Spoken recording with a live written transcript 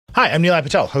Hi, I'm Nilay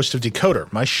Patel, host of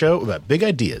Decoder, my show about big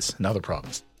ideas and other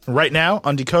problems. Right now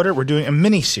on Decoder, we're doing a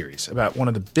mini-series about one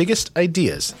of the biggest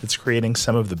ideas that's creating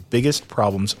some of the biggest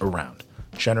problems around,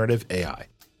 generative AI.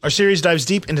 Our series dives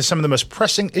deep into some of the most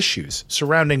pressing issues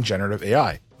surrounding generative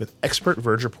AI, with expert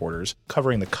Verge reporters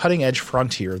covering the cutting-edge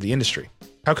frontier of the industry.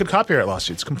 How could copyright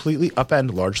lawsuits completely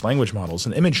upend large language models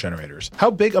and image generators?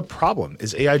 How big a problem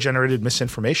is AI-generated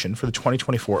misinformation for the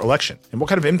 2024 election? And what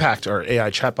kind of impact are AI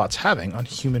chatbots having on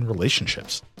human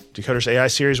relationships? Decoder's AI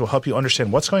series will help you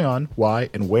understand what's going on,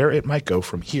 why, and where it might go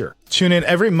from here. Tune in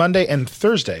every Monday and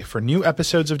Thursday for new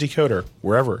episodes of Decoder,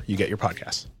 wherever you get your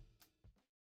podcasts.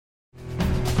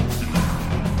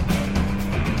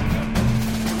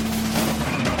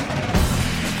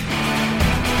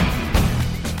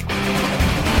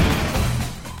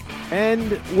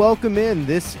 And welcome in.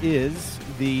 This is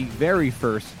the very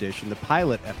first edition, the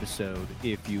pilot episode,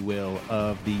 if you will,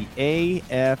 of the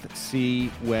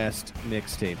AFC West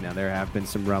mixtape. Now, there have been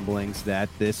some rumblings that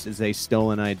this is a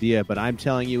stolen idea, but I'm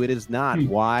telling you it is not.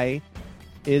 Why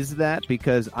is that?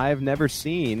 Because I've never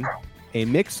seen a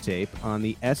mixtape on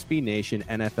the SB Nation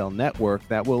NFL Network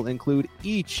that will include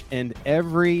each and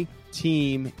every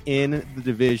team in the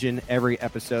division, every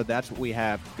episode. That's what we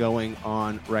have going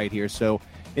on right here. So,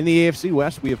 in the AFC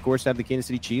West, we, of course, have the Kansas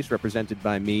City Chiefs, represented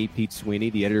by me, Pete Sweeney,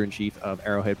 the editor-in-chief of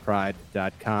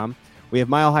ArrowheadPride.com. We have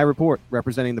Mile High Report,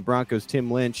 representing the Broncos,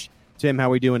 Tim Lynch. Tim, how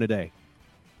are we doing today?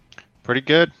 Pretty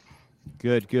good.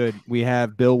 Good. We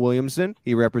have Bill Williamson.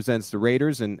 He represents the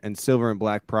Raiders and Silver and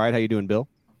Black Pride. How you doing, Bill?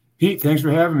 Pete, thanks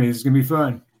for having me. This is going to be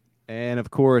fun. And,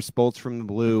 of course, Bolts from the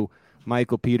Blue,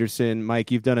 Michael Peterson. Mike,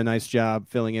 you've done a nice job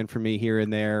filling in for me here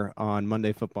and there on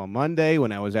Monday Football Monday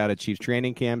when I was out at Chiefs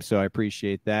training camp, so I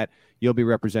appreciate that. You'll be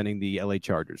representing the LA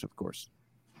Chargers, of course.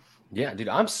 Yeah, dude,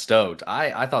 I'm stoked.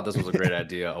 I thought this was a great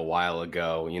idea a while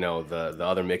ago. You know, the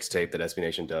other mixtape that SB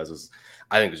Nation does is,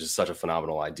 I think, it's just such a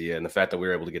phenomenal idea. And the fact that we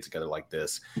were able to get together like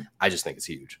this, I just think it's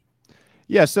huge.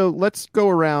 Yeah, so let's go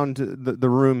around the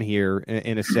room here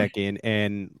in a second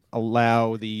and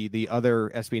allow the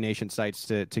other SB Nation sites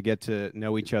to get to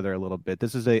know each other a little bit.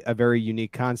 This is a very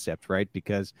unique concept, right?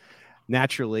 Because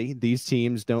naturally, these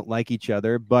teams don't like each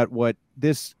other, but what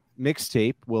this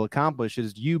mixtape will accomplish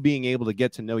is you being able to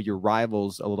get to know your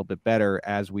rivals a little bit better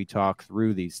as we talk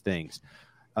through these things.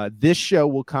 This show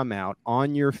will come out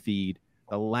on your feed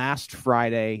the last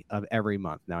Friday of every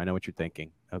month. Now, I know what you're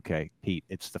thinking. Okay, Pete,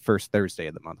 it's the first Thursday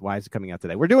of the month. Why is it coming out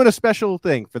today? We're doing a special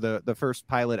thing for the first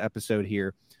pilot episode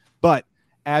here. But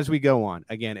as we go on,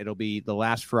 again, it'll be the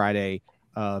last Friday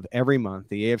of every month.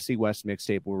 The AFC West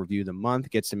mixtape will review the month,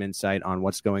 get some insight on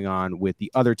what's going on with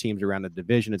the other teams around the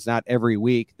division. It's not every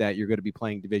week that you're going to be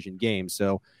playing division games,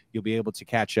 so you'll be able to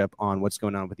catch up on what's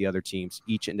going on with the other teams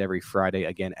each and every Friday,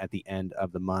 again, at the end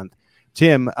of the month.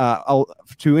 Tim,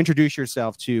 to introduce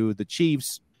yourself to the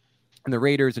Chiefs and the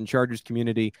Raiders and Chargers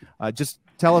community, just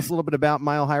tell us a little bit about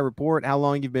Mile High Report, how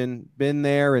long you've been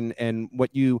there, and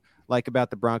what you like about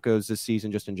the Broncos this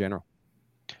season, just in general.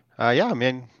 Yeah, I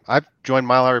mean, I've joined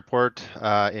Mile High Report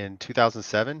in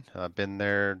 2007. I've been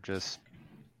there just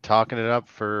talking it up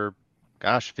for,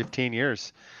 15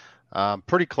 years.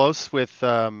 Pretty close with,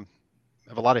 have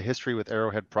a lot of history with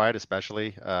Arrowhead Pride,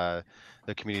 especially.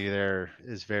 The community there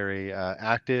is very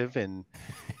active, and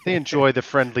they enjoy the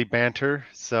friendly banter.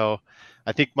 So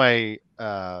I think my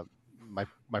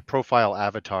profile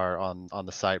avatar on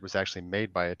the site was actually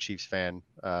made by a Chiefs fan.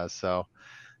 So,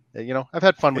 you know, I've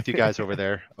had fun with you guys over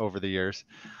there over the years.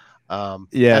 Yeah,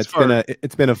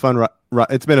 it's been a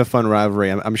fun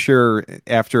rivalry. I'm sure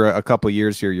after a couple of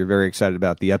years here, you're very excited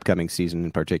about the upcoming season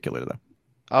in particular, though.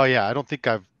 Oh yeah, I don't think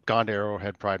I've gone to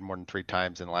Arrowhead Pride more than 3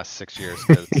 times in the last 6 years,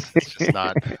 because it's just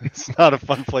not a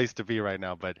fun place to be right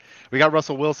now. But we got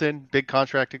Russell Wilson, big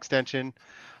contract extension.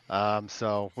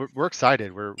 So we're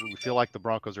excited. We feel like the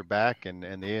Broncos are back, and the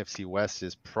AFC West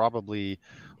is probably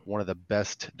one of the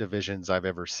best divisions I've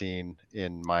ever seen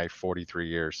in my 43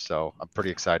 years. So I'm pretty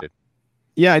excited.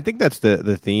 Yeah, I think that's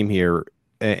the theme here.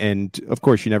 And of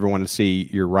course, you never want to see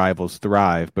your rivals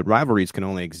thrive, but rivalries can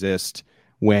only exist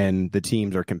when the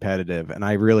teams are competitive. And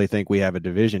I really think we have a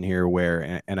division here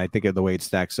where, and I think of the way it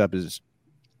stacks up is,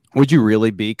 would you really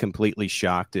be completely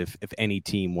shocked if any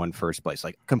team won first place?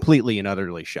 Like completely and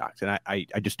utterly shocked. And I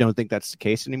just don't think that's the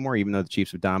case anymore, even though the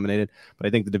Chiefs have dominated. But I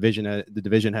think the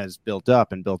division has built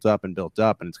up and built up and built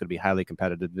up, and it's going to be highly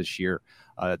competitive this year.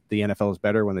 The NFL is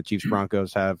better when the Chiefs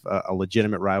Broncos have a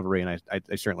legitimate rivalry, and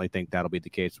I certainly think that'll be the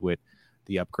case with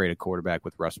the upgraded quarterback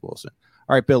with Russ Wilson.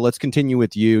 All right, Bill, let's continue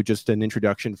with you. Just an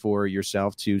introduction for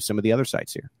yourself to some of the other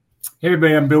sites here. Hey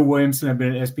everybody, I'm Bill Williamson. I've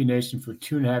been at SB Nation for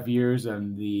 2.5 years.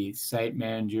 I'm the site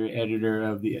manager, editor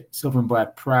of the Silver and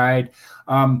Black Pride.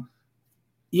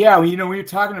 Yeah, when you're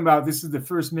talking about this is the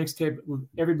first mixtape with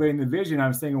everybody in the division, I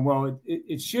was thinking, well,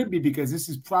 it should be, because this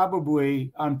is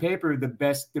probably on paper the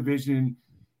best division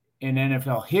in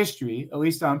NFL history, at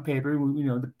least on paper.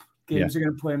 The games are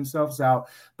going to play themselves out.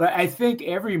 But I think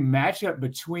every matchup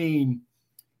between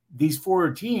these four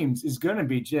teams is going to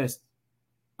be just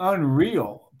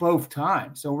unreal both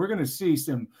times. So we're going to see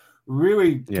some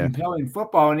really compelling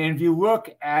football. And if you look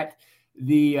at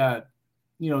the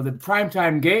the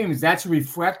primetime games, that's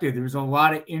reflected. There's a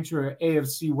lot of intra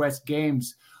AFC West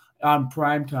games on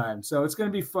primetime. So it's going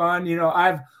to be fun.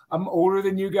 I'm older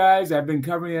than you guys. I've been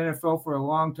covering the NFL for a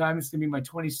long time. It's going to be my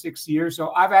 26th year.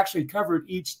 So I've actually covered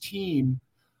each team.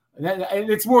 And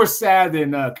it's more sad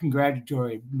than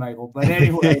congratulatory, Michael. But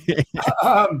anyway,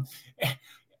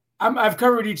 I've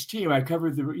covered each team. I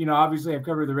covered obviously I've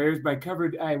covered the Raiders, but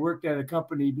I worked at a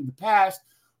company in the past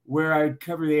where I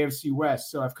covered the AFC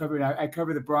West. So I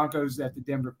covered the Broncos at the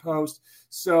Denver Post.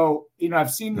 So,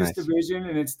 I've seen this division,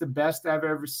 and it's the best I've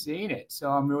ever seen it. So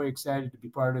I'm really excited to be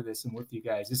part of this and with you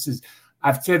guys.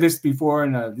 I've said this before,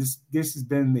 and this has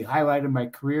been the highlight of my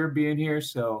career being here.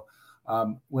 So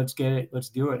let's get it. Let's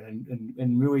do it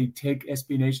and really take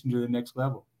SB Nation to the next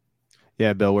level.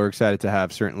 Yeah, Bill, we're excited to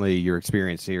have certainly your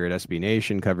experience here at SB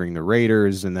Nation covering the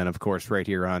Raiders, and then, of course, right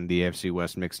here on the AFC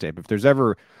West Mixtape. If there's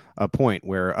ever a point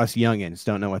where us youngins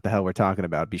don't know what the hell we're talking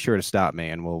about, be sure to stop me,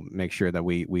 and we'll make sure that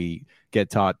we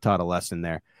get taught a lesson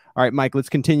there. All right, Mike, let's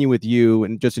continue with you,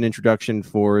 and just an introduction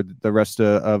for the rest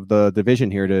of the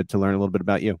division here to learn a little bit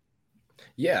about you.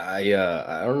 Yeah,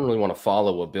 I don't really want to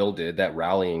follow what Bill did. That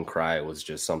rallying cry was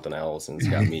just something else, and it's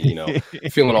got me,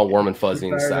 feeling all warm and fuzzy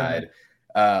inside.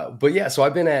 But yeah, so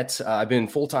I've been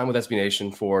full time with SB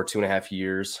Nation for 2.5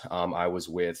 years. I was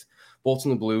with Bolts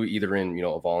in the Blue, either in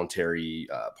a voluntary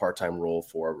part time role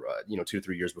for 2 to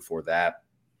 3 years before that.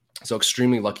 So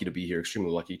extremely lucky to be here.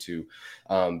 Extremely lucky to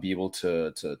be able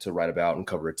to write about and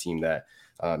cover a team that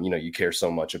you care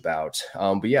so much about.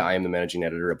 But yeah, I am the managing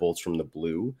editor at Bolts from the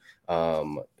Blue.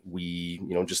 We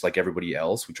just like everybody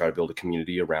else, we try to build a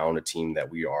community around a team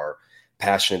that we are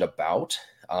passionate about.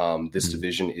 This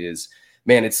division is.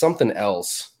 Man, it's something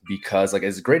else because, like,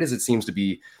 as great as it seems to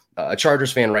be, a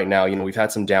Chargers fan right now, we've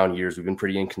had some down years. We've been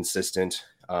pretty inconsistent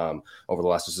over the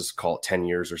last, let's just call it 10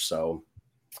 years or so.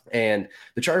 And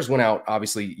the Chargers went out,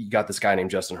 obviously, you got this guy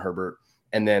named Justin Herbert,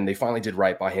 and then they finally did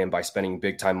right by him by spending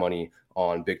big-time money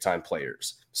on big-time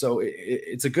players. So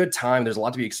it's a good time. There's a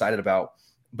lot to be excited about.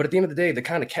 But at the end of the day, the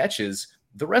kind of catch is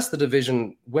the rest of the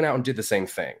division went out and did the same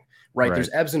thing. Right. There's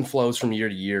ebbs and flows from year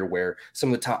to year where some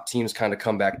of the top teams kind of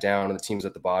come back down and the teams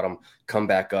at the bottom come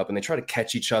back up, and they try to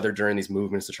catch each other during these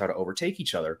movements to try to overtake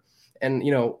each other. And,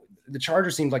 the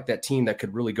Chargers seemed like that team that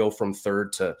could really go from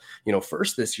third to,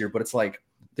 first this year. But it's like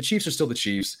the Chiefs are still the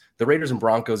Chiefs. The Raiders and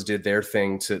Broncos did their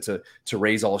thing to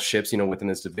raise all ships, within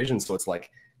this division. So it's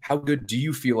like, how good do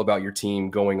you feel about your team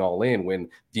going all in when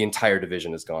the entire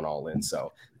division has gone all in?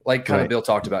 So like kind of Bill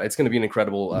talked about, it's going to be an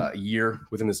incredible year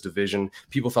within this division.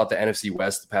 People thought the NFC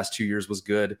West the past 2 years was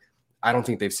good. I don't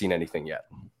think they've seen anything yet.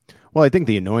 Well, I think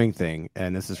the annoying thing,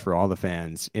 and this is for all the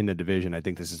fans in the division, I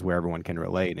think this is where everyone can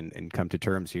relate and come to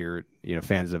terms here,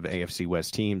 fans of AFC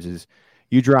West teams, is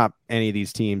you drop any of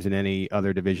these teams in any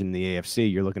other division in the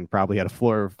AFC, you're looking probably at a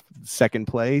floor of second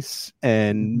place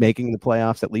and making the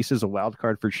playoffs at least as a wild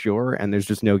card for sure. And there's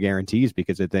just no guarantees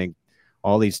because I think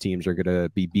all these teams are going to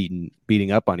be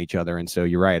beating up on each other. And so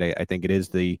you're right. I think it is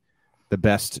the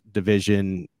best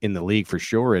division in the league for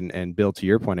sure. And Bill, to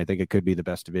your point, I think it could be the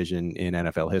best division in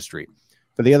NFL history.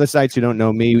 For the other sites who don't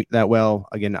know me that well,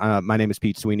 again, my name is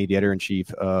Pete Sweeney, the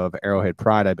editor-in-chief of Arrowhead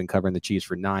Pride. I've been covering the Chiefs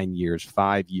for 9 years,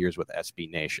 5 years with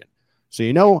SB Nation. So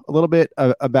a little bit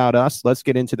about us. Let's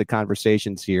get into the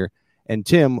conversations here. And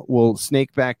Tim, we'll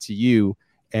snake back to you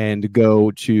and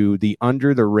go to the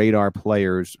under-the-radar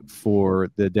players for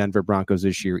the Denver Broncos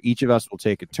this year. Each of us will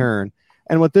take a turn.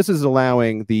 And what this is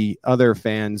allowing the other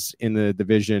fans in the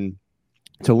division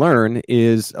to learn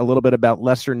is a little bit about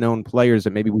lesser-known players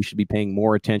that maybe we should be paying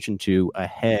more attention to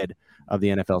ahead of the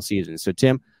NFL season. So,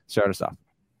 Tim, start us off.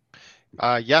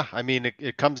 Yeah, I mean,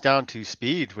 it comes down to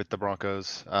speed with the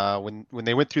Broncos. When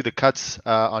they went through the cuts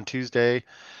on Tuesday,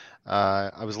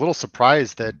 I was a little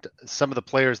surprised that some of the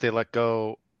players they let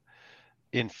go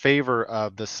in favor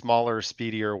of the smaller,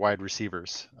 speedier wide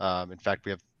receivers. In fact,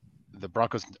 the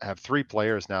Broncos have 3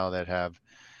 players now that have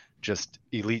just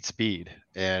elite speed,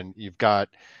 and you've got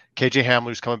KJ Hamler,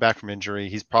 who's coming back from injury.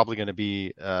 He's probably going to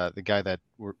be the guy that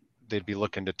they'd be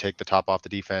looking to take the top off the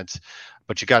defense.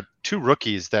 But you got two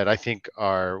rookies that I think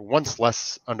are one's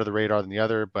less under the radar than the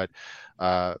other, but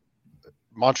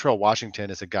Montreal Washington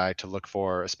is a guy to look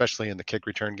for, especially in the kick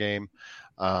return game.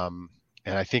 And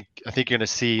I think you're going to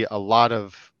see a lot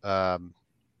of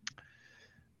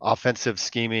offensive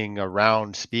scheming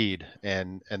around speed.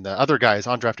 And the other guy is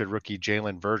undrafted rookie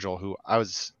Jalen Virgil, who I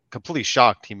was completely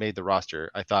shocked he made the roster.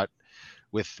 I thought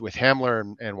with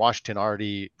Hamler and Washington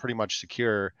already pretty much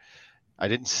secure, I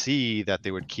didn't see that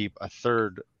they would keep a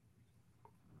third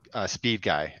speed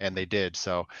guy, and they did.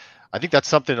 So I think that's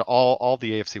something all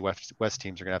the AFC West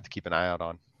teams are going to have to keep an eye out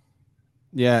on.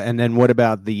 Yeah, and then what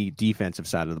about the defensive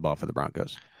side of the ball for the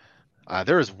Broncos?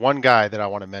 There is one guy that I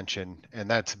want to mention, and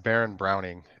that's Baron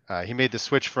Browning. He made the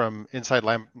switch from inside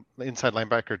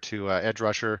linebacker to edge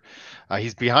rusher.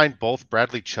 He's behind both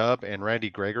Bradley Chubb and Randy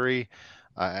Gregory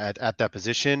at that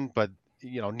position, but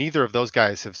neither of those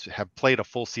guys have played a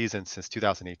full season since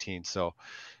 2018. So,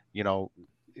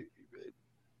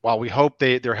 while we hope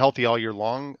they're healthy all year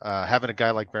long, having a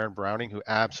guy like Baron Browning who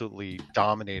absolutely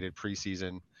dominated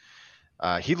preseason,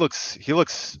 he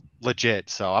looks legit.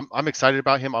 So I'm excited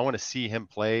about him. I want to see him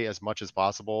play as much as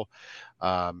possible.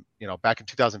 Back in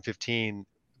 2015,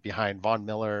 behind Von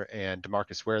Miller and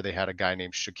DeMarcus Ware, they had a guy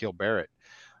named Shaquille Barrett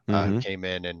who came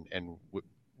in and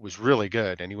was really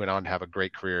good, and he went on to have a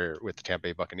great career with the Tampa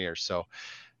Bay Buccaneers. So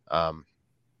I'm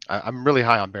really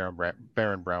high on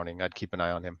Baron Browning. I'd keep an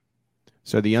eye on him.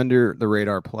 So the under the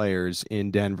radar players in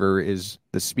Denver is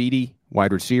the speedy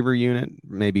wide receiver unit,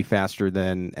 maybe faster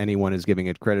than anyone is giving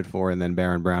it credit for, and then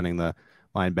Baron Browning, the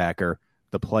linebacker,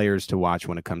 the players to watch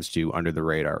when it comes to under the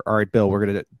radar. All right, Bill, we're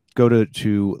going to go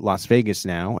to Las Vegas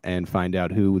now and find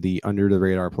out who the under the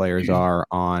radar players are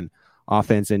on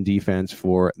offense and defense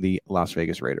for the Las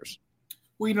Vegas Raiders.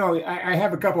 Well, I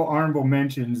have a couple honorable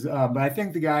mentions, but I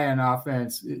think the guy on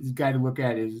offense, the guy to look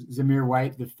at is Zamir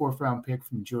White, the 4th-round pick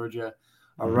from Georgia,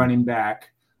 a running back.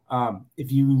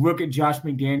 If you look at Josh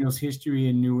McDaniels' history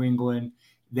in New England,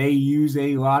 they use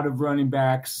a lot of running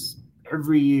backs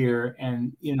every year,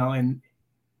 and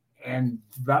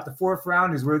about the 4th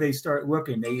round is where they start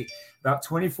looking. About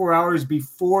 24 hours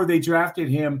before they drafted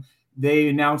him, they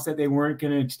announced that they weren't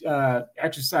going to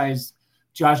exercise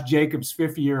Josh Jacobs'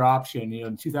 5th-year option,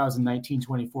 in 2019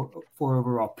 24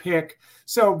 overall pick.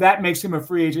 So that makes him a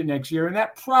free agent next year, and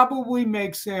that probably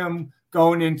makes him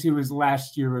going into his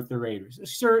last year with the Raiders.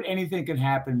 Sure, anything can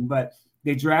happen, but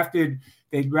they drafted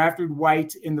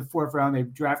White in the 4th round. They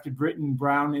drafted Britton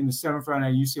Brown in the 7th round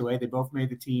at UCLA. They both made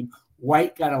the team.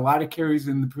 White got a lot of carries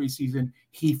in the preseason.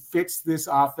 He fits this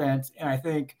offense,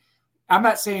 and I'm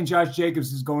not saying Josh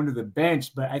Jacobs is going to the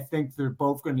bench, but I think they're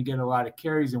both going to get a lot of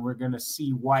carries, and we're going to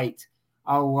see White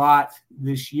a lot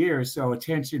this year. So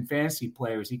attention, fantasy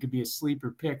players, he could be a sleeper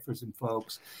pick for some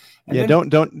folks. And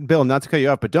don't Bill, not to cut you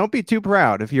off, but don't be too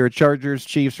proud if you're a Chargers,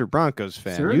 Chiefs, or Broncos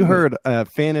fan. Certainly. You heard a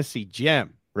fantasy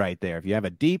gem right there. If you have a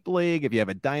deep league, if you have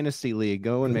a dynasty league,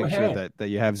 go and make sure that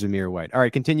you have Zamir White. All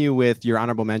right, continue with your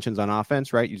honorable mentions on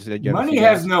offense, right? You said you money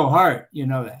has no heart, you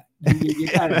know that. You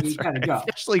gotta go.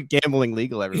 Especially gambling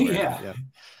legal everywhere.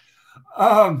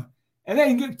 Yeah. And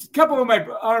then a couple of my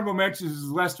honorable mentions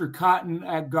is Lester Cotton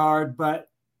at guard, but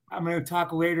I'm going to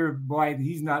talk later why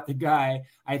he's not the guy,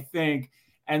 I think.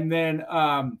 And then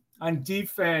on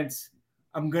defense,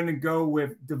 I'm going to go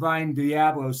with Divine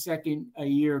Diablo,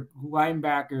 2nd-year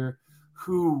linebacker,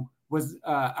 who was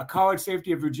a college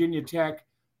safety at Virginia Tech.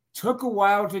 Took a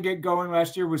while to get going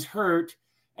last year, was hurt,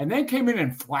 and then came in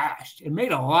and flashed and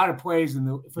made a lot of plays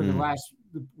for the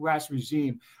last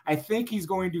regime. I think he's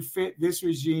going to fit this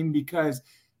regime because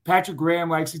Patrick Graham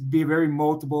likes to be very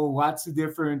multiple, lots of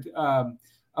different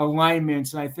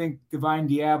alignments. And I think Divine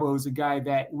Diablo is a guy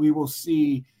that we will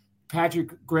see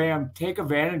Patrick Graham take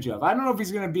advantage of. I don't know if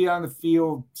he's going to be on the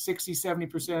field 60,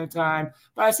 70% of the time,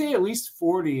 but I say at least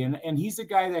 40. And he's a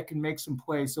guy that can make some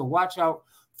plays. So watch out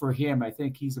for him. I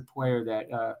think he's a player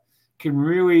that can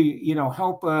really,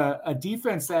 help a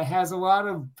defense that has a lot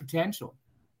of potential.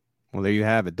 Well, there you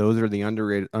have it. Those are the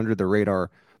under the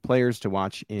radar players to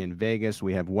watch in Vegas.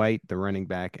 We have White, the running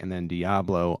back, and then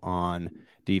Diablo on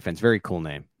defense. Very cool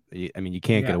name. I mean, you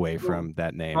can't get away from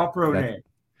that name. All-pro name.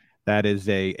 That is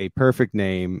a perfect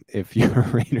name if you're a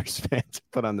Raiders fan to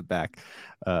put on the back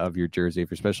of your jersey,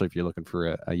 especially if you're looking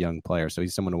for a young player. So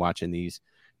he's someone to watch in these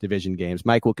division games.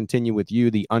 Mike, we'll continue with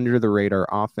you, the under the radar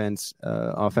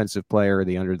offensive player,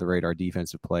 the under the radar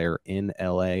defensive player in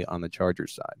LA on the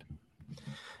Chargers side.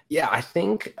 Yeah, I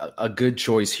think a good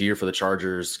choice here for the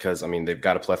Chargers because, I mean, they've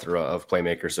got a plethora of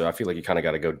playmakers. So I feel like you kind of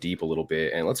got to go deep a little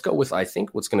bit. And let's go with, I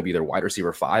think, what's going to be their wide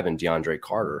receiver 5 and DeAndre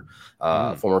Carter,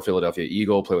 former Philadelphia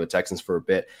Eagle, played with the Texans for a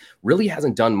bit. Really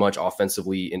hasn't done much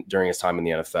offensively during his time in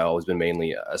the NFL. He's been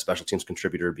mainly a special teams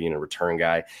contributor, being a return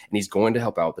guy. And he's going to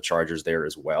help out the Chargers there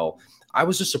as well. I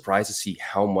was just surprised to see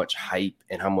how much hype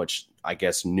and how much, I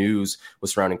guess, news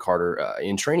was surrounding Carter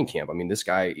in training camp. I mean, this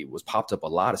guy was popped up a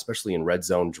lot, especially in red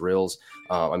zone drills.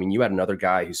 I mean, you had another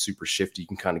guy who's super shifty. You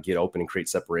can kind of get open and create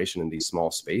separation in these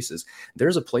small spaces.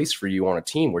 There's a place for you on a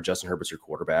team where Justin Herbert's your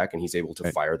quarterback and he's able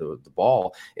to fire the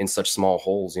ball in such small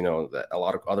holes, that a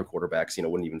lot of other quarterbacks,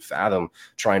 wouldn't even fathom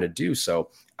trying to do. So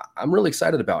I'm really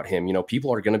excited about him.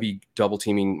 People are going to be double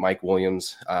teaming Mike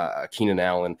Williams, Keenan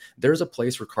Allen. There's a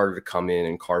place for Carter to come in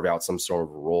and carve out some sort of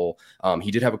a role.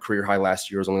 He did have a career high last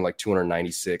year. It was only like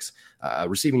 296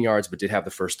 receiving yards, but did have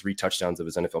the first 3 touchdowns of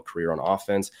his NFL career on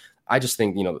offense. I just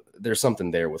think, there's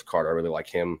something there with Carter. I really like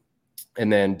him. And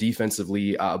then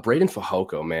defensively, Braden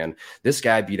Fajoko, man, this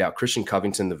guy beat out Christian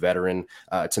Covington, the veteran,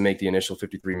 to make the initial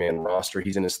 53-man roster.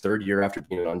 He's in his 3rd year after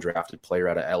being an undrafted player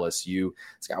out of LSU.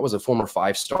 This guy was a former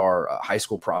 5-star high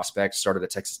school prospect, started at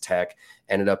Texas Tech,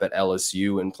 ended up at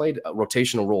LSU, and played a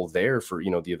rotational role there for,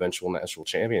 the eventual national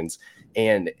champions.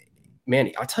 And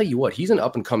man, I'll tell you what, he's an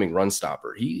up-and-coming run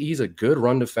stopper. He's a good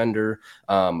run defender,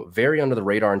 very under the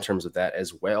radar in terms of that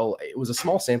as well. It was a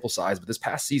small sample size, but this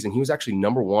past season, he was actually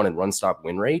number 1 in run stop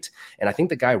win rate. And I think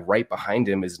the guy right behind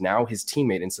him is now his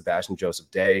teammate in Sebastian Joseph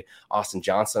Day. Austin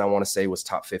Johnson, I want to say, was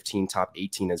top 15, top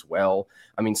 18 as well.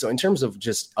 I mean, so in terms of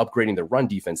just upgrading the run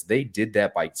defense, they did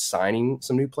that by signing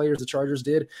some new players, the Chargers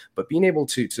did, but being able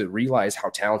to realize how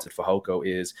talented Fajoko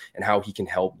is and how he can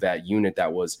help that unit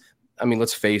that was, I mean,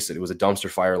 let's face it, it was a dumpster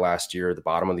fire last year at the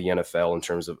bottom of the NFL in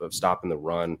terms of stopping the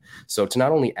run. So to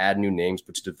not only add new names,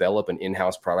 but to develop an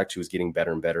in-house product who is getting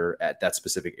better and better at that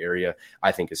specific area,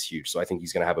 I think is huge. So I think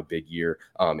he's going to have a big year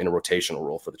in a rotational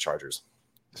role for the Chargers.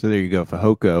 So there you go,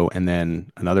 Fajoko, and then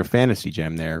another fantasy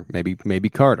gem there. Maybe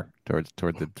Carter toward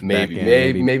the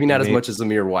maybe not as much as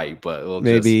Zamir White, but we'll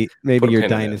maybe your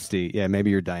dynasty. Yeah,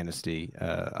 maybe your dynasty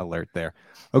alert there.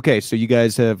 Okay, so you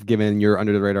guys have given your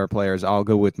under the radar players. I'll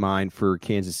go with mine for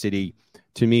Kansas City.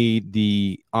 To me,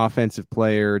 the offensive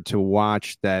player to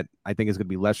watch that I think is going to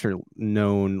be lesser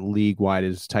known league wide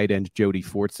is tight end Jody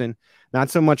Fortson. Not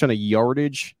so much on a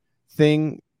yardage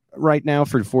thing right now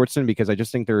for Fortson, because I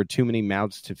just think there are too many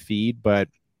mouths to feed. But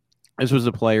this was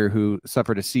a player who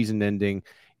suffered a season-ending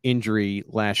injury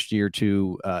last year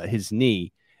to his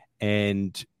knee,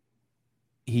 and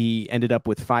he ended up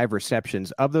with 5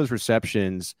 receptions. Of those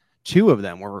receptions, 2 of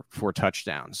them were for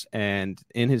touchdowns. And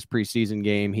in his preseason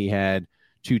game, he had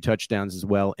 2 touchdowns as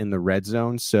well in the red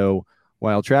zone. So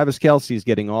while Travis Kelce is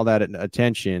getting all that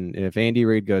attention, if Andy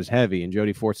Reid goes heavy and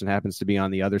Jody Fortson happens to be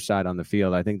on the other side on the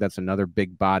field, I think that's another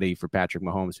big body for Patrick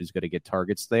Mahomes who's going to get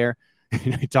targets there.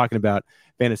 You're talking about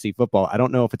fantasy football. I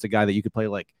don't know if it's a guy that you could play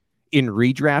like in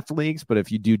redraft leagues, but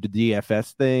if you do the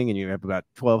DFS thing and you have about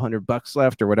 $1,200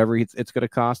 left or whatever it's going to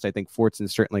cost, I think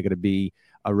Fortson's certainly going to be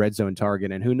a red zone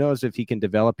target. And who knows if he can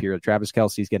develop here. Travis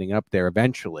Kelce's getting up there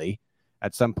eventually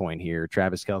at some point here.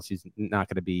 Travis Kelce's not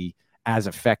going to be as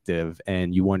effective,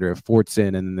 and you wonder if Fortson,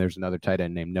 and then there's another tight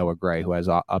end named Noah Gray who has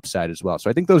upside as well. So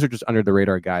I think those are just under the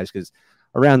radar guys, because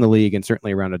around the league and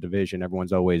certainly around a division,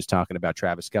 everyone's always talking about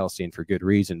Travis Kelce, and for good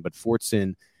reason. But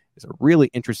Fortson is a really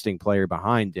interesting player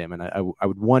behind him, and I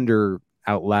would wonder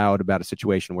out loud about a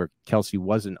situation where Kelce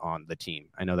wasn't on the team.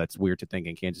 I know that's weird to think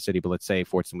in Kansas City, but let's say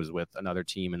Fortson was with another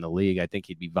team in the league. I think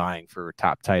he'd be vying for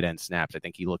top tight end snaps. I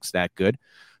think he looks that good.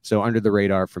 So under the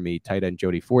radar for me, tight end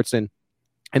Jody Fortson.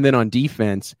 And then on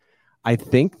defense, I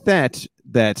think that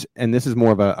and this is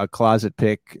more of a closet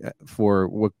pick for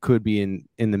what could be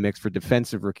in the mix for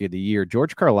defensive rookie of the year.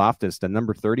 George Karlaftis, the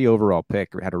number 30 overall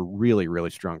pick, had a really,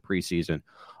 really strong preseason.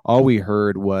 All we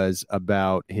heard was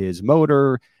about his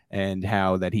motor and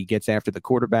how that he gets after the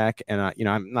quarterback. And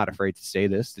I'm not afraid to say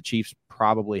this: the Chiefs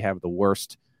probably have the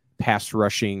worst pass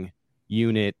rushing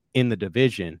unit in the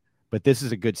division. But this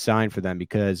is a good sign for them,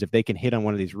 because if they can hit on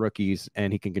one of these rookies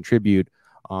and he can contribute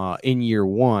in year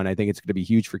one, I think it's going to be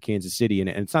huge for Kansas City. And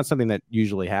it's not something that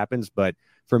usually happens, but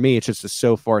for me, it's just a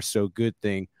so far so good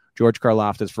thing. George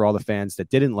Karlaftis, for all the fans that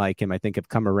didn't like him, I think have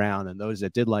come around, and those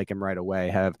that did like him right away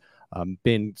have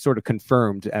been sort of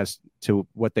confirmed as to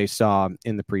what they saw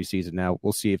in the preseason. Now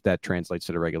we'll see if that translates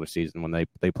to the regular season when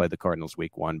they play the Cardinals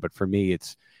week 1. But for me,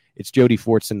 it's Jody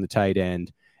Fortson, the tight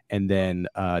end, and then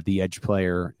the edge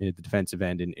player, the defensive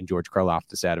end, and George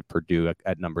Karlaftis out of Purdue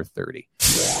at number 30.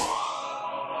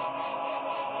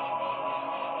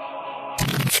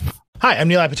 Hi, I'm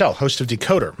Nilay Patel, host of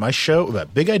Decoder, my show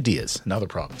about big ideas and other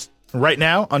problems. Right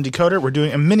now on Decoder, we're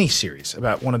doing a mini-series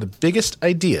about one of the biggest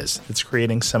ideas that's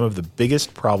creating some of the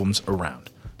biggest problems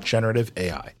around, generative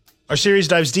AI. Our series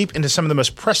dives deep into some of the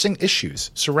most pressing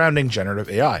issues surrounding generative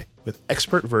AI, with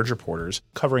expert Verge reporters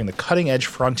covering the cutting-edge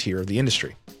frontier of the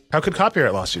industry. How could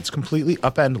copyright lawsuits completely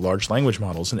upend large language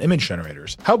models and image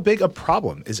generators? How big a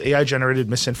problem is AI-generated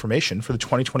misinformation for the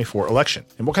 2024 election?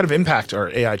 And what kind of impact are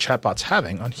AI chatbots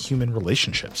having on human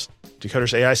relationships?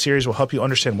 Decoder's AI series will help you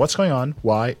understand what's going on,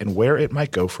 why, and where it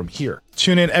might go from here.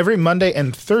 Tune in every Monday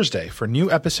and Thursday for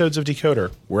new episodes of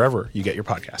Decoder, wherever you get your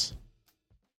podcasts.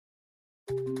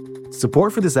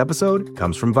 Support for this episode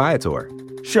comes from Viator.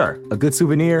 Sure, a good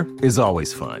souvenir is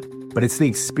always fun. But it's the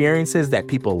experiences that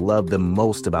people love the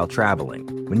most about traveling.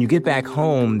 When you get back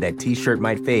home, that t-shirt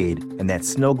might fade and that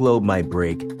snow globe might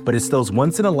break, but it's those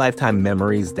once-in-a-lifetime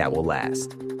memories that will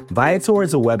last. Viator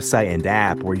is a website and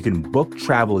app where you can book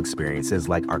travel experiences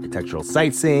like architectural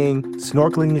sightseeing,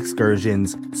 snorkeling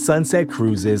excursions, sunset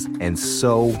cruises, and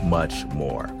so much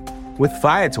more. With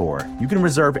Viator, you can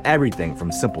reserve everything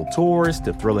from simple tours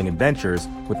to thrilling adventures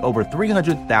with over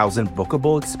 300,000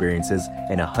 bookable experiences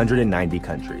in 190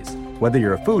 countries. Whether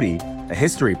you're a foodie, a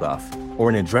history buff, or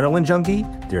an adrenaline junkie,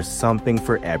 there's something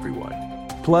for everyone.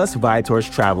 Plus, Viator's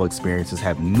travel experiences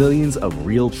have millions of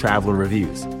real traveler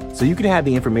reviews, so you can have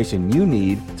the information you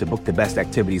need to book the best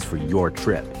activities for your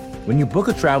trip. When you book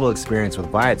a travel experience with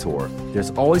Viator, there's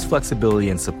always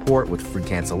flexibility and support with free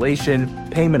cancellation,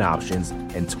 payment options,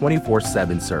 and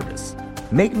 24/7 service.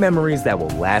 Make memories that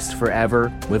will last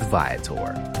forever with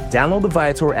Viator. Download the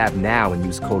Viator app now and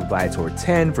use code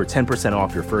Viator10 for 10%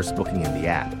 off your first booking in the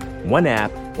app. One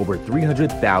app, over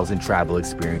 300,000 travel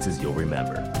experiences you'll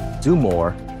remember. Do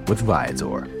more with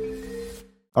Viator.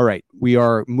 All right, we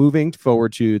are moving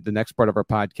forward to the next part of our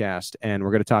podcast, and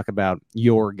we're going to talk about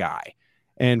your guy.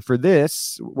 And for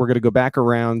this, we're going to go back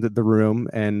around the room,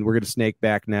 and we're going to snake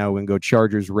back now and go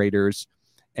Chargers, Raiders,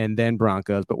 and then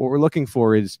Broncos. But what we're looking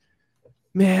for is,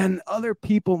 man, other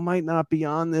people might not be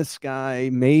on this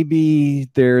guy. Maybe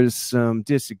there's some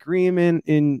disagreement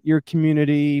in your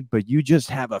community, but you just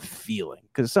have a feeling.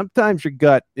 Because sometimes your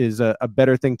gut is a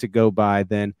better thing to go by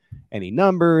than any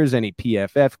numbers, any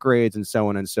PFF grades, and so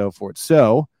on and so forth.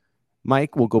 So,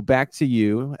 Mike, we'll go back to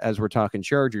you as we're talking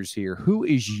Chargers here. Who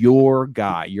is your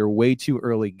guy, your way too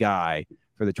early guy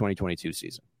for the 2022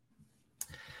 season?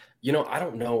 You know, I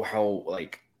don't know how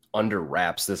under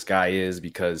wraps this guy is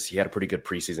because he had a pretty good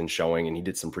preseason showing and he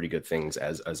did some pretty good things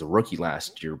as a rookie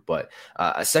last year. But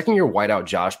a second-year wideout,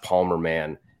 Josh Palmer,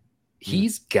 man,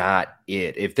 he's got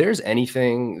it. If there's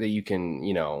anything that you can,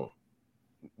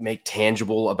 make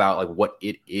tangible about what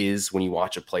it is when you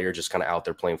watch a player just kind of out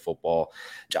there playing football,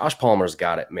 Josh Palmer's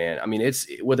got it, man. I mean, it's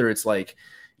whether it's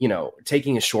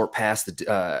taking a short pass,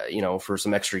 for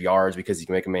some extra yards because he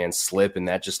can make a man slip and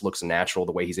that just looks natural,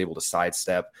 the way he's able to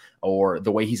sidestep or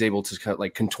the way he's able to kind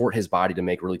of contort his body to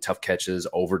make really tough catches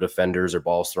over defenders or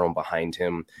balls thrown behind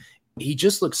him. He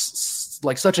just looks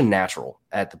like such a natural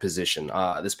at the position.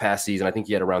 This past season, I think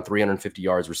he had around 350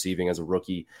 yards receiving as a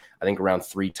rookie. I think around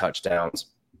 3 touchdowns.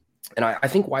 And I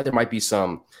think why there might be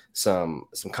some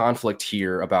conflict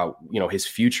here about, his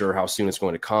future, how soon it's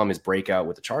going to come, his breakout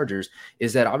with the Chargers,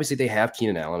 is that obviously they have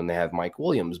Keenan Allen and they have Mike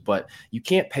Williams, but you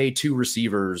can't pay 2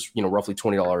 receivers, roughly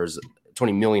 $20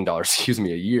 million,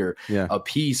 a year a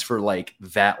piece for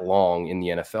that long in the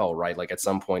NFL, right? At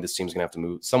some point, this team's gonna have to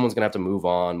move. Someone's gonna have to move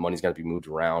on. Money's gonna be moved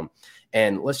around.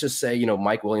 And let's just say,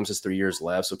 Mike Williams has 3 years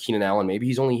left. So Keenan Allen, maybe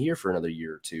he's only here for another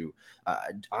year or two.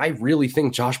 I really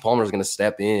think Josh Palmer is going to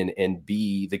step in and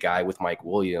be the guy with Mike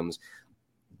Williams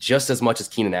just as much as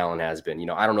Keenan Allen has been.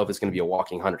 I don't know if it's going to be a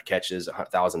walking 100 catches,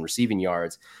 1,000 receiving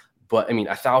yards, but I mean,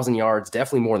 1,000 yards,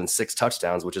 definitely more than 6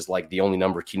 touchdowns, which is the only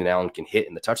number Keenan Allen can hit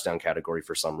in the touchdown category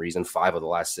for some reason. 5 of the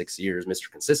last 6 years, Mr.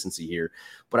 Consistency here.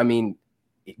 But I mean,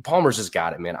 Palmer's just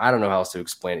got it, man. I don't know how else to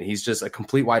explain it. He's just a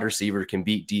complete wide receiver, can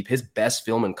beat deep. His best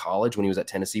film in college when he was at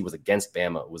Tennessee was against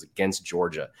Bama. It was against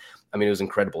Georgia. I mean, it was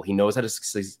incredible. He knows how to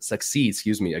succeed,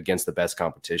 against the best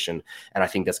competition. And I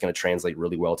think that's going to translate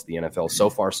really well to the NFL. So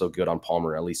far, so good on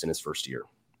Palmer, at least in his first year.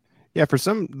 Yeah, for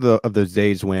some of those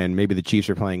days when maybe the Chiefs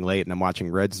are playing late and I'm watching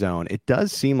Red Zone, it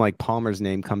does seem like Palmer's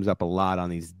name comes up a lot on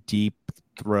these deep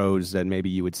throws that maybe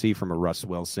you would see from a Russ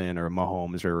Wilson or a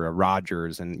Mahomes or a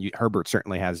Rodgers, and Herbert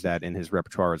certainly has that in his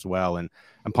repertoire as well. And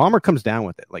Palmer comes down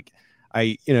with it.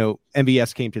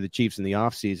 MVS came to the Chiefs in the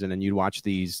offseason, and you'd watch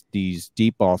these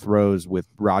deep ball throws with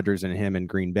Rodgers and him in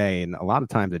Green Bay, and a lot of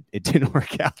times it didn't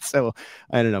work out. So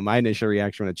I don't know. My initial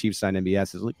reaction when the Chiefs signed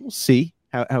MVS is we'll see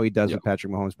how he does with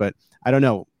Patrick Mahomes, but I don't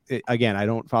know. again, I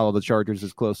don't follow the Chargers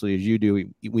as closely as you do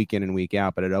week in and week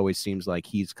out, but it always seems like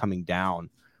he's coming down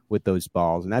with those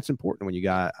balls. And that's important when you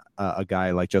got a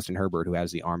guy like Justin Herbert who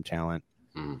has the arm talent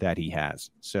that he has.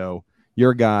 So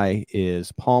your guy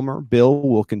is Palmer. Bill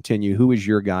will continue. Who is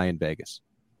your guy in Vegas?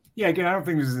 Yeah, again, I don't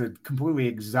think this is a completely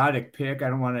exotic pick. I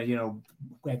don't want to,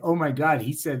 like, oh my God,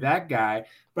 he said that guy.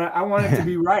 But I want it to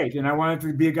be right, and I want it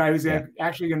to be a guy who's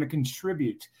actually going to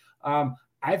contribute.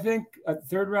 I think a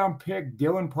third-round pick,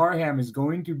 Dylan Parham, is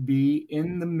going to be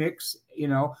in the mix,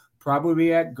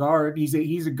 probably at guard. He's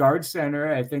a guard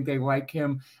center. I think they like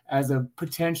him as a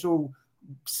potential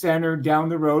center down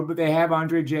the road, but they have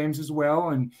Andre James as well,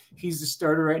 and he's the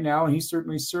starter right now, and he's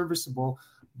certainly serviceable.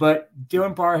 But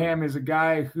Dylan Parham is a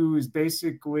guy who is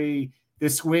basically the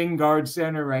swing guard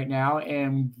center right now,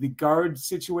 and the guard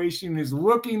situation is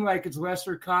looking like it's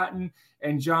Lester Cotton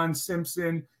and John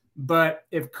Simpson. But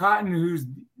if Cotton, who's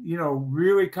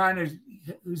really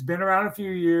who's been around a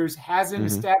few years, hasn't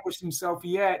established himself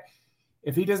yet,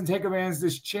 if he doesn't take advantage of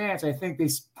this chance, I think they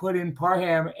put in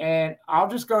Parham, and I'll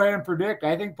just go ahead and predict.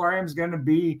 I think Parham's going to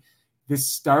be the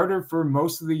starter for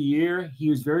most of the year. He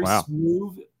was very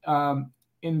smooth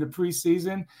in the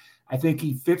preseason. I think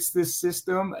he fits this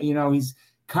system. He's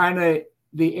kind of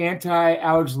the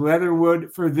anti-Alex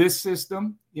Leatherwood for this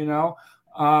system,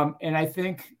 and I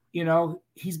think,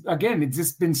 it's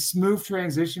just been smooth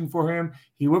transition for him.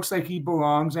 He looks like he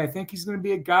belongs. I think he's going to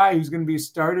be a guy who's going to be a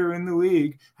starter in the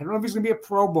league. I don't know if he's going to be a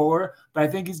Pro Bowler, but I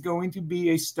think he's going to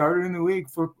be a starter in the league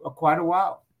for quite a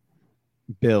while.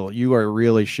 Bill, you are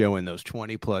really showing those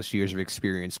 20 plus years of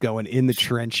experience going in the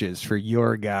trenches for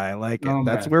your guy.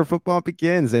 That's where football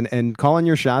begins, and calling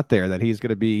your shot there that he's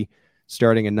going to be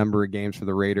starting a number of games for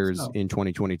the Raiders in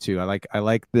 2022. I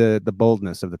like the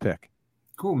boldness of the pick.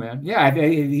 Cool, man. Yeah,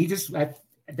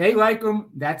 they like him.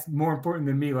 That's more important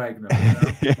than me liking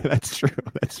him. Yeah, that's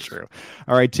true.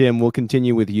 All right, Tim, we'll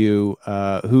continue with you.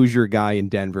 Who's your guy in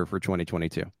Denver for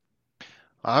 2022?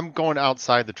 I'm going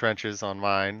outside the trenches on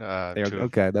mine.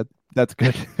 Okay, that's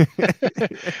good.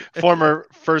 Former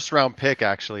first-round pick,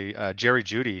 actually, Jerry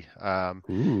Jeudy.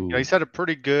 He's had a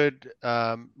pretty good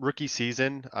rookie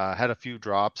season. Had a few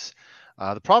drops.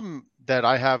 The problem that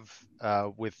I have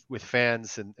with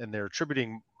fans, and they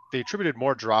attributed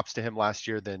more drops to him last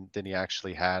year than he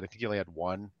actually had. I think he only had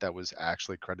one that was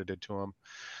actually credited to him,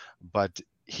 but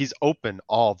he's open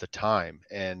all the time.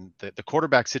 And the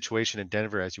quarterback situation in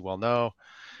Denver, as you well know,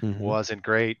 wasn't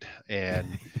great.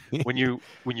 And when you're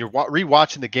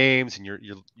rewatching the games and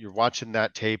you're watching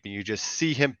that tape and you just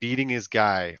see him beating his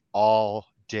guy all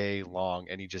day long,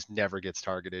 and he just never gets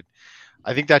targeted.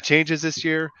 I think that changes this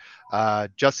year.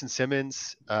 Justin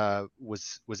Simmons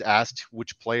was asked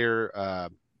which player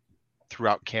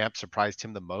throughout camp surprised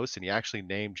him the most, and he actually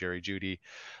named Jerry Jeudy,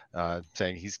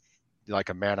 saying he's like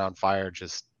a man on fire,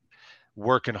 just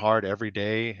working hard every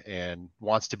day and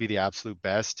wants to be the absolute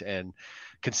best. And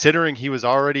considering he was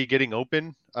already getting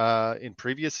open in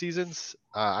previous seasons,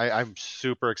 I'm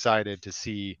super excited to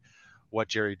see what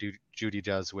Jerry Jeudy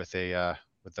does with a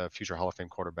future Hall of Fame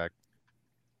quarterback.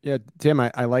 Yeah, Tim,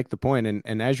 I like the point.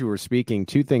 And as you were speaking,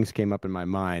 two things came up in my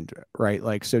mind,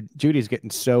 right? So Judy's getting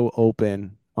so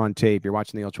open on tape. You're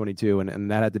watching the L22, and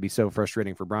that had to be so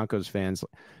frustrating for Broncos fans.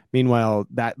 Meanwhile,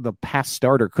 the past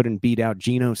starter couldn't beat out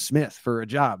Geno Smith for a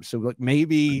job. So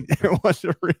maybe there was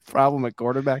a real problem at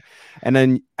quarterback. And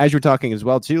then as you're talking as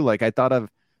well, too, I thought of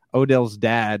Odell's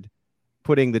dad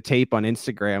putting the tape on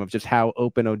Instagram of just how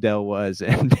open Odell was,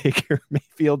 and Baker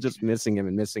Mayfield just missing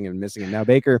him. Now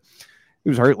Baker, he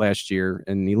was hurt last year,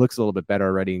 and he looks a little bit better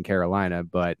already in Carolina.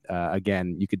 But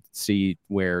again, you could see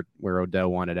where Odell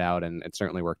wanted out, and it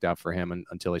certainly worked out for him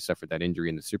until he suffered that injury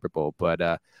in the Super Bowl. But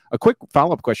a quick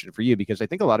follow-up question for you, because I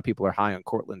think a lot of people are high on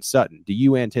Courtland Sutton. Do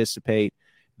you anticipate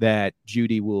that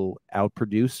Jeudy will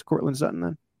outproduce Courtland Sutton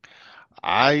then?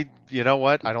 You know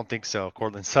what? I don't think so.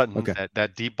 Courtland Sutton, okay.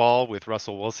 that deep ball with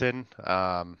Russell Wilson.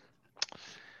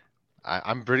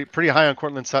 I'm pretty high on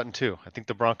Courtland Sutton too. I think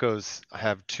the Broncos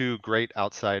have two great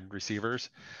outside receivers.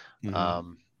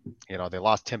 Mm-hmm. They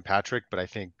lost Tim Patrick, but I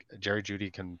think Jerry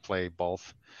Jeudy can play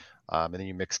both. And then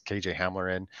you mix KJ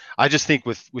Hamler in. I just think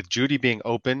with Jeudy being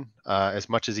open as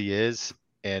much as he is,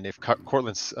 and if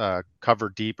Courtland's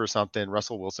covered deep or something,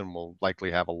 Russell Wilson will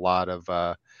likely have a lot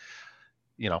of,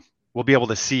 we'll be able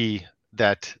to see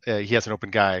that he has an open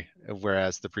guy,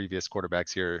 whereas the previous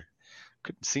quarterbacks here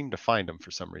couldn't seem to find him for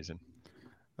some reason.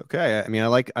 Okay. I mean, I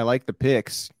like the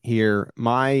picks here.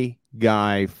 My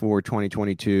guy for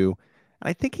 2022,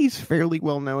 I think he's fairly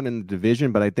well known in the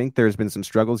division, but I think there's been some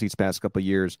struggles these past couple of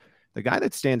years. The guy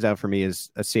that stands out for me is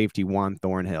a safety, Juan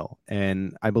Thornhill.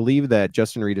 And I believe that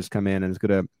Justin Reed has come in and is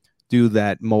going to do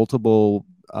that multiple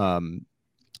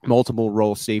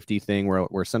role safety thing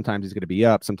where sometimes he's going to be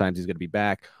up, sometimes he's going to be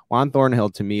back. Juan Thornhill,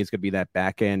 to me, is going to be that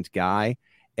back end guy.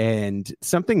 And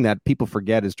something that people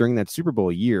forget is during that Super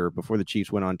Bowl year before the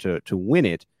Chiefs went on to win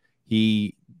it,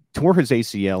 he tore his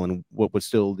ACL in what was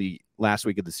still the last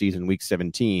week of the season, week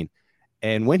 17.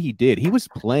 And when he did, he was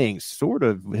playing sort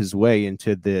of his way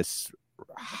into this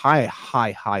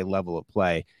high level of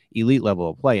play, elite level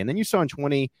of play. And then you saw in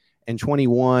 20 and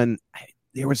 21,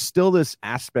 there was still this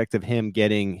aspect of him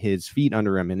getting his feet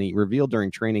under him. And he revealed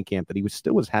during training camp that he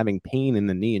was having pain in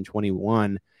the knee in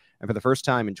 21. And for the first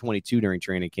time in 22 during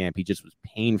training camp, he just was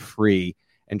pain-free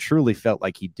and truly felt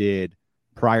like he did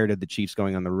prior to the Chiefs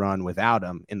going on the run without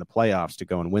him in the playoffs to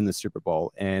go and win the Super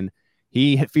Bowl. And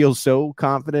he feels so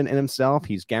confident in himself.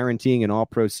 He's guaranteeing an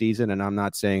all-pro season. And I'm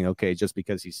not saying, okay, just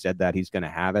because he said that, he's going to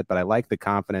have it. But I like the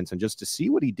confidence. And just to see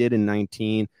what he did in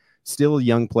 19, still a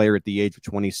young player at the age of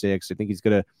 26. I think he's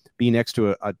going to be next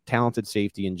to a talented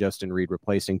safety in Justin Reed,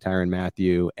 replacing Tyrann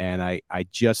Mathieu. And I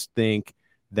just think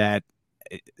that,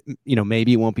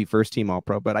 maybe he won't be first team all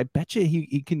pro, but I bet you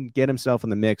he can get himself in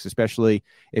the mix, especially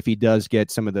if he does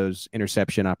get some of those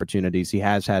interception opportunities. He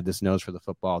has had this nose for the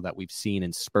football that we've seen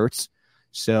in spurts.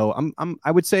 So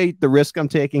I would say the risk I'm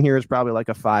taking here is probably like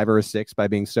a 5 or a 6 by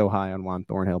being so high on Juan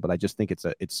Thornhill, but I just think it's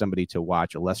somebody to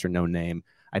watch, a lesser known name,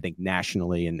 I think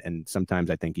nationally, and sometimes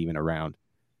I think even around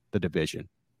the division.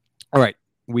 All right.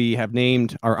 We have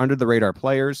named our under the radar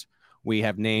players. We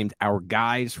have named our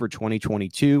guys for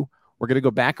 2022. We're going to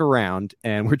go back around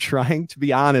and we're trying to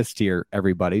be honest here,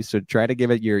 everybody. So try to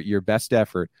give it your best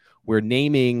effort. We're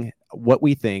naming what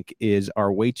we think is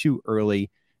our way too early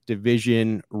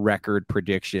division record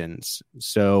predictions.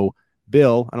 So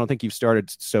Bill, I don't think you've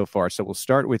started so far. So we'll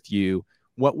start with you.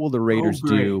 What will the Raiders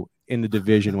do in the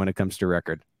division when it comes to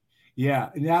record? Yeah.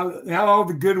 Now all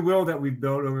the goodwill that we've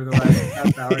built over the last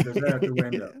half hour goes out the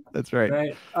window. That's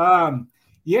right. I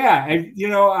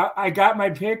got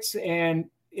my picks, and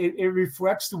it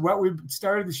reflects what we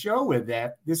started the show with,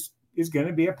 that this is going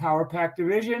to be a power pack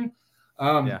division.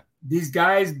 These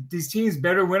teams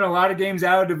better win a lot of games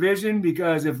out of division,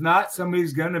 because if not,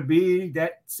 somebody's going to be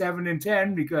that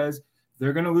 7-10 because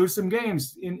they're going to lose some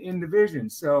games in division.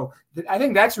 So I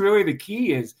think that's really the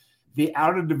key, is the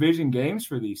out of division games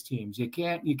for these teams. You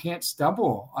can't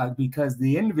stumble because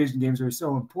the in division games are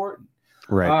so important.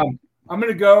 Right. I'm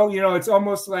going to go, it's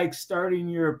almost like starting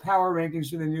your power rankings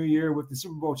for the new year with the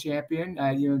Super Bowl champion.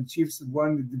 The Chiefs have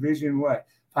won the division,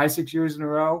 5-6 years in a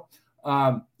row.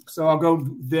 So I'll go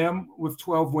them with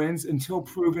 12 wins until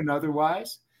proven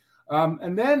otherwise.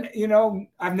 And then,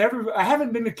 I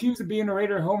haven't been accused of being a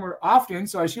Raider homer often,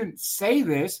 so I shouldn't say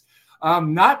this,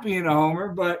 not being a homer,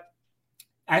 but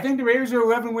I think the Raiders are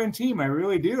an 11-win team. I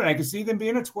really do. And I can see them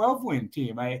being a 12-win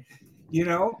team. I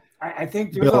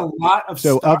think there's a lot of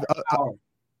power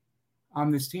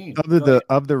on this team.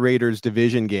 Of the Raiders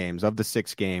division games, of the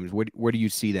 6 games, where do you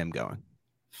see them going?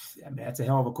 I mean, that's a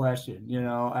hell of a question.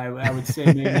 I would say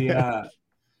maybe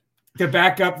to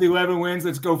back up the 11 wins,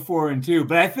 let's go 4-2.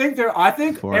 But I think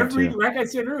like I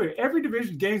said earlier, every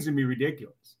division game is gonna be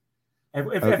ridiculous.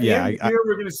 If at the end of the year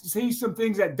we're gonna see some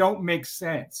things that don't make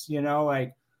sense,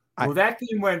 that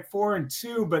team went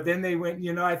 4-2, but then they went,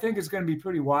 I think it's gonna be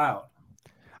pretty wild.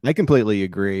 I completely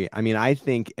agree. I mean, I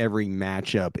think every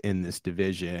matchup in this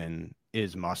division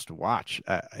is must watch.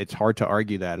 It's hard to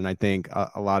argue that. And I think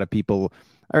a lot of people,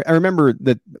 I remember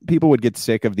that people would get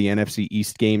sick of the NFC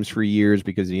East games for years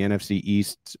because the NFC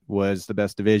East was the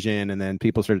best division. And then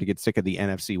people started to get sick of the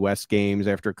NFC West games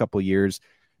after a couple of years.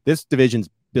 This division's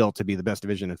built to be the best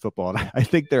division in football. And I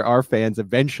think there are fans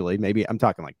eventually, maybe I'm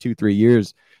talking like 2-3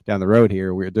 years down the road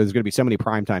here, where there's going to be so many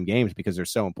primetime games because they're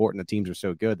so important. The teams are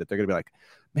so good that they're going to be like,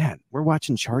 man, we're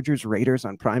watching Chargers Raiders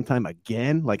on primetime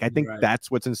again. Like, I think that's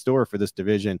what's in store for this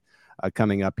division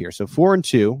coming up here. So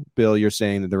 4-2, Bill, you're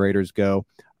saying that the Raiders go.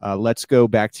 Let's go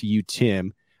back to you,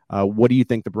 Tim. What do you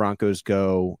think the Broncos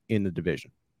go in the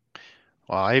division?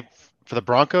 Well, for the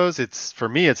Broncos, it's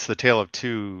the tale of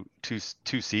two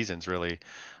seasons, really.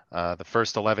 The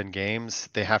first 11 games,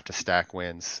 they have to stack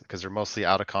wins because they're mostly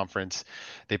out of conference.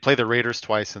 They play the Raiders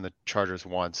twice and the Chargers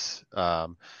once.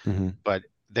 But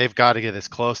they've got to get as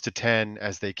close to 10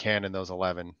 as they can in those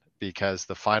 11, because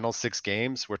the final 6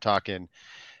 games, we're talking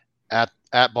at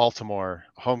Baltimore,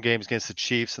 home games against the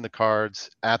Chiefs and the Cards,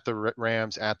 at the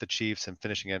Rams, at the Chiefs, and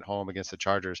finishing at home against the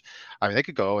Chargers. I mean, they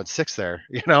could go 0-6 there,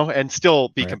 and still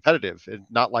be competitive, and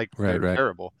not like they're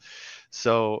terrible.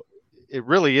 So it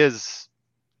really is,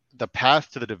 the path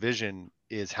to the division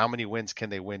is how many wins can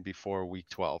they win before week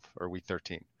 12 or week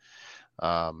 13.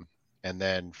 And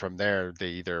then from there, they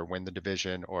either win the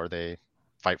division or they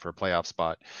fight for a playoff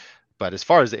spot. But as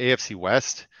far as the AFC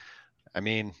West, I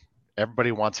mean,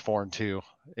 everybody wants 4-2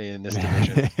 in this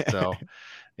division. So,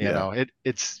 you know,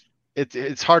 it's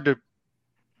hard to.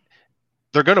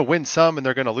 They're going to win some and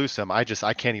they're going to lose some. I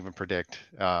can't even predict.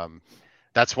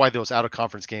 That's why those out of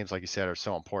conference games, like you said, are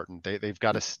so important. They've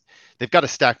got to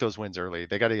stack those wins early.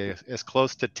 They got to get as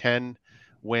close to 10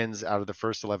 wins out of the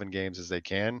first 11 games as they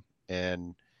can.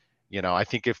 And, you know, I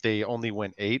think if they only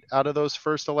win 8 out of those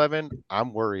first 11,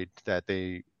 I'm worried that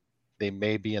they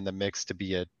may be in the mix to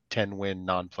be a 10-win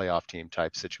non-playoff team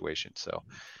type situation. So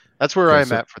that's where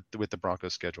I'm at with the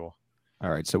Broncos schedule. All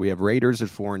right, so we have Raiders at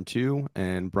 4-2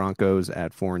 and Broncos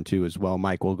at 4-2 as well.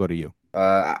 Mike, we'll go to you.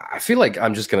 I feel like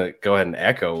I'm just going to go ahead and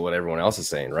echo what everyone else is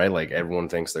saying, right? Like everyone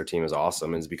thinks their team is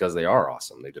awesome, and it's because they are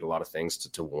awesome. They did a lot of things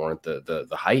to warrant the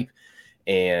hype.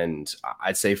 And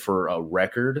I'd say for a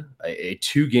record, a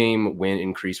 2-game win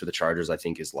increase for the Chargers, I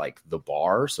think, is like the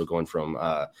bar. So going from,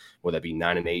 would that be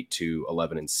 9-8 to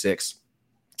 11-6?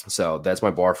 So that's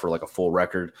my bar for like a full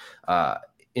record.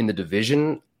 In the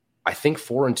division, I think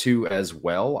 4-2 as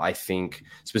well. I think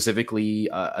specifically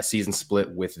a season split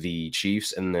with the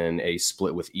Chiefs and then a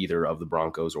split with either of the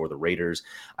Broncos or the Raiders.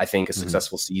 I think a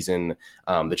successful season,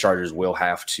 the Chargers will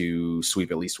have to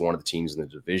sweep at least one of the teams in the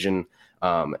division.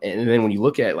 And then when you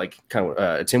look at like kind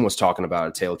of Tim was talking about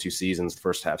a tale of two seasons,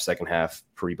 first half, second half,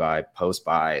 pre-bye,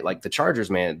 post-bye. Like the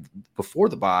Chargers, man, before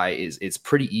the bye it's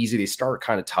pretty easy. They start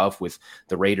kind of tough with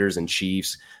the Raiders and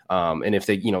Chiefs. And if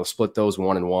they, you know, split those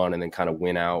 1-1 and then kind of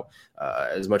win out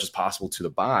as much as possible to the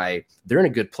bye, they're in a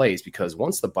good place because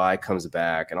once the bye comes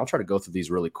back, and I'll try to go through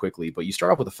these really quickly, but you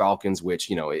start off with the Falcons, which,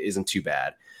 you know, isn't too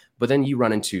bad. But then you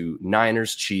run into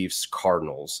Niners, Chiefs,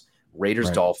 Cardinals, Raiders,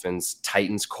 right, Dolphins,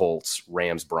 Titans, Colts,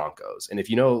 Rams, Broncos. And if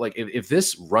you know, like if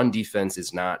this run defense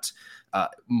is not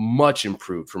much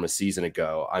improved from a season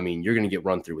ago, I mean, you're going to get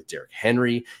run through with Derrick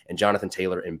Henry and Jonathan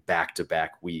Taylor in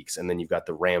back-to-back weeks. And then you've got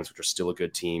the Rams, which are still a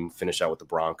good team, finish out with the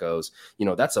Broncos. You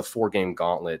know, that's a 4-game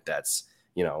gauntlet that's,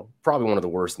 you know, probably one of the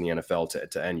worst in the NFL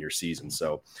to end your season.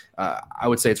 So I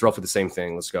would say it's roughly the same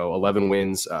thing. Let's go 11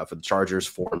 wins for the Chargers,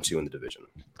 4-2 in the division.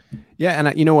 Yeah,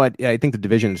 and you know what? I think the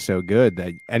division is so good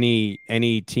that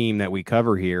any team that we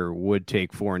cover here would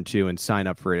take 4-2 and sign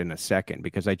up for it in a second,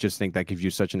 because I just think that gives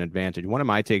you such an advantage. One of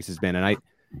my takes has been, and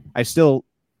I still,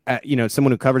 you know,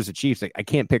 someone who covers the Chiefs, I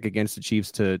can't pick against the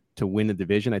Chiefs to win the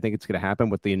division. I think it's going to happen.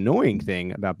 But the annoying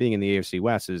thing about being in the AFC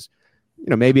West is, you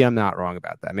know, maybe I'm not wrong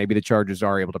about that. Maybe the Chargers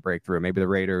are able to break through. Maybe the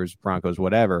Raiders, Broncos,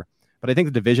 whatever. But I think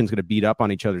the division is going to beat up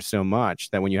on each other so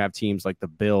much that when you have teams like the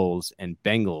Bills and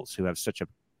Bengals who have such a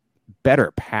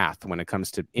better path when it comes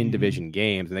to in-division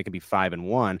games, and they can be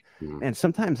 5-1, and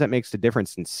sometimes that makes the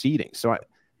difference in seeding. So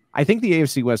I think the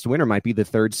AFC West winner might be the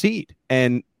 3rd seed.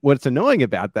 And what's annoying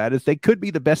about that is they could be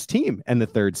the best team and the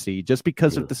 3rd seed just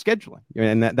because of the scheduling.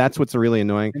 And that's what's really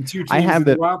annoying. And 2 teams I have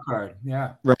the wild card.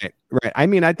 Yeah. Right. I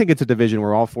mean, I think it's a division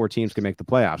where all 4 teams can make the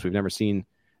playoffs. We've never seen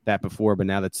that before, but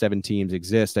now that 7 teams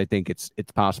exist, I think it's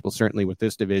possible, certainly with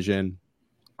this division.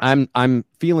 I'm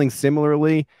feeling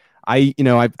similarly.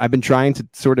 I've been trying to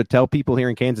sort of tell people here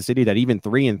in Kansas City that even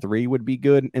 3-3 would be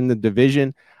good in the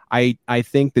division. I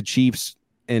think the Chiefs,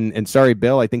 and sorry,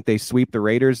 Bill, I think they sweep the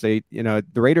Raiders. The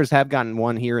Raiders have gotten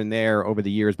one here and there over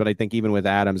the years, but I think even with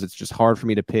Adams, it's just hard for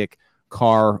me to pick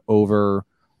Carr over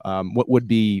what would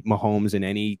be Mahomes in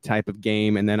any type of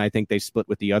game. And then I think they split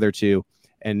with the other two.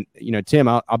 And, you know, Tim,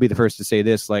 I'll be the first to say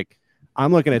this, like,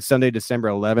 I'm looking at Sunday, December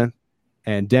 11th,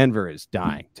 and Denver is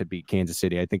dying to beat Kansas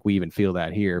City. I think we even feel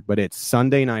that here, but it's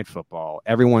Sunday Night Football.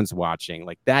 Everyone's watching.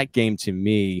 Like, that game to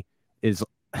me is,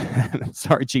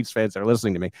 sorry, Chiefs fans that are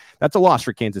listening to me, that's a loss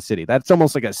for Kansas City. That's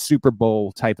almost like a Super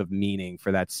Bowl type of meaning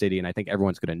for that city, and I think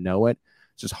everyone's going to know it.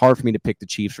 It's just hard for me to pick the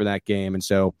Chiefs for that game, and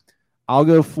so I'll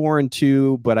go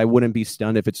 4-2, but I wouldn't be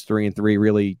stunned if it's 3-3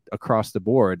 really across the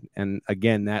board. And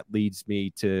again, that leads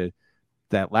me to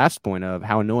that last point of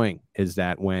how annoying is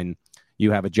that when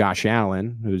you have a Josh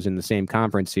Allen who's in the same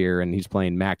conference here and he's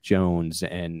playing Mac Jones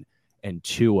and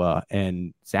Tua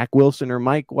and Zach Wilson or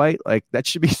Mike White. Like, that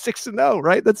should be 6-0,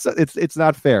 right? It's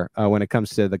not fair when it comes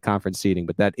to the conference seeding,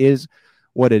 but that is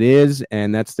what it is,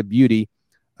 and that's the beauty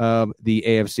of the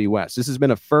AFC West. This has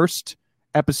been a first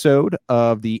episode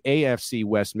of the AFC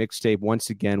West Mixtape. Once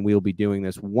again, we'll be doing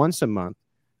this once a month,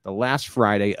 the last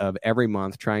Friday of every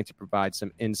month, trying to provide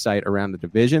some insight around the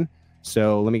division.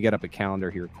 So let me get up a calendar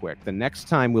here quick. The next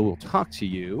time we will talk to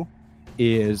you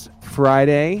is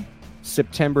Friday,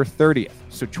 September 30th.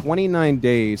 So 29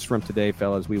 days from today,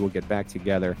 fellas, we will get back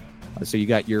together. So you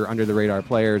got your under the radar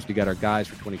players. You got our guys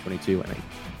for 2022, and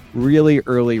really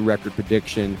early record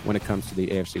prediction when it comes to the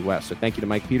AFC West. So thank you to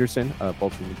Mike Peterson of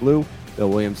Bolts from the Blue, Bill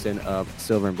Williamson of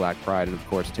Silver and Black Pride, and of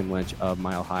course Tim Lynch of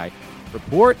Mile High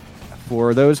Report.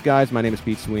 For those guys, my name is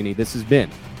Pete Sweeney. This has been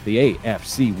the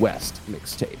AFC West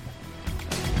Mixtape.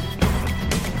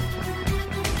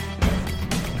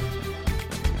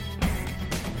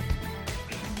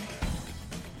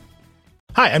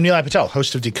 Hi, I'm Nilay Patel,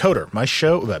 host of Decoder, my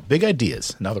show about big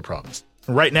ideas and other problems.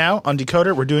 Right now on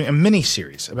Decoder, we're doing a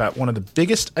mini-series about one of the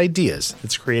biggest ideas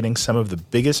that's creating some of the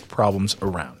biggest problems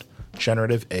around,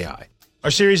 generative AI.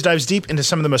 Our series dives deep into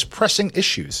some of the most pressing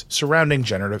issues surrounding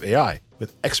generative AI,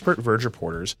 with expert Verge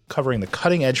reporters covering the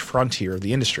cutting-edge frontier of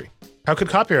the industry. How could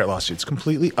copyright lawsuits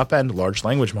completely upend large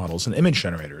language models and image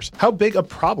generators? How big a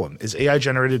problem is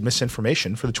AI-generated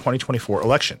misinformation for the 2024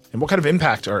 election? And what kind of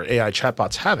impact are AI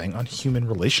chatbots having on human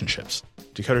relationships?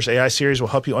 Decoder's AI series will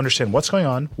help you understand what's going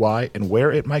on, why, and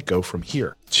where it might go from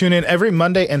here. Tune in every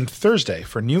Monday and Thursday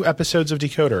for new episodes of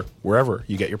Decoder, wherever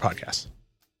you get your podcasts.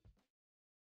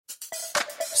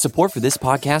 Support for this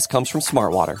podcast comes from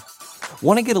Smartwater.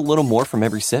 Want to get a little more from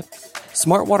every sip?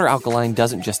 Smartwater Alkaline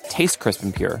doesn't just taste crisp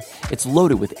and pure. It's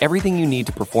loaded with everything you need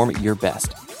to perform at your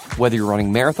best, whether you're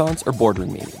running marathons or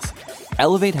boardroom meetings.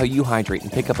 Elevate how you hydrate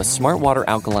and pick up a Smartwater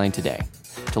Alkaline today.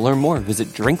 To learn more, visit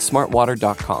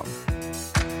drinksmartwater.com.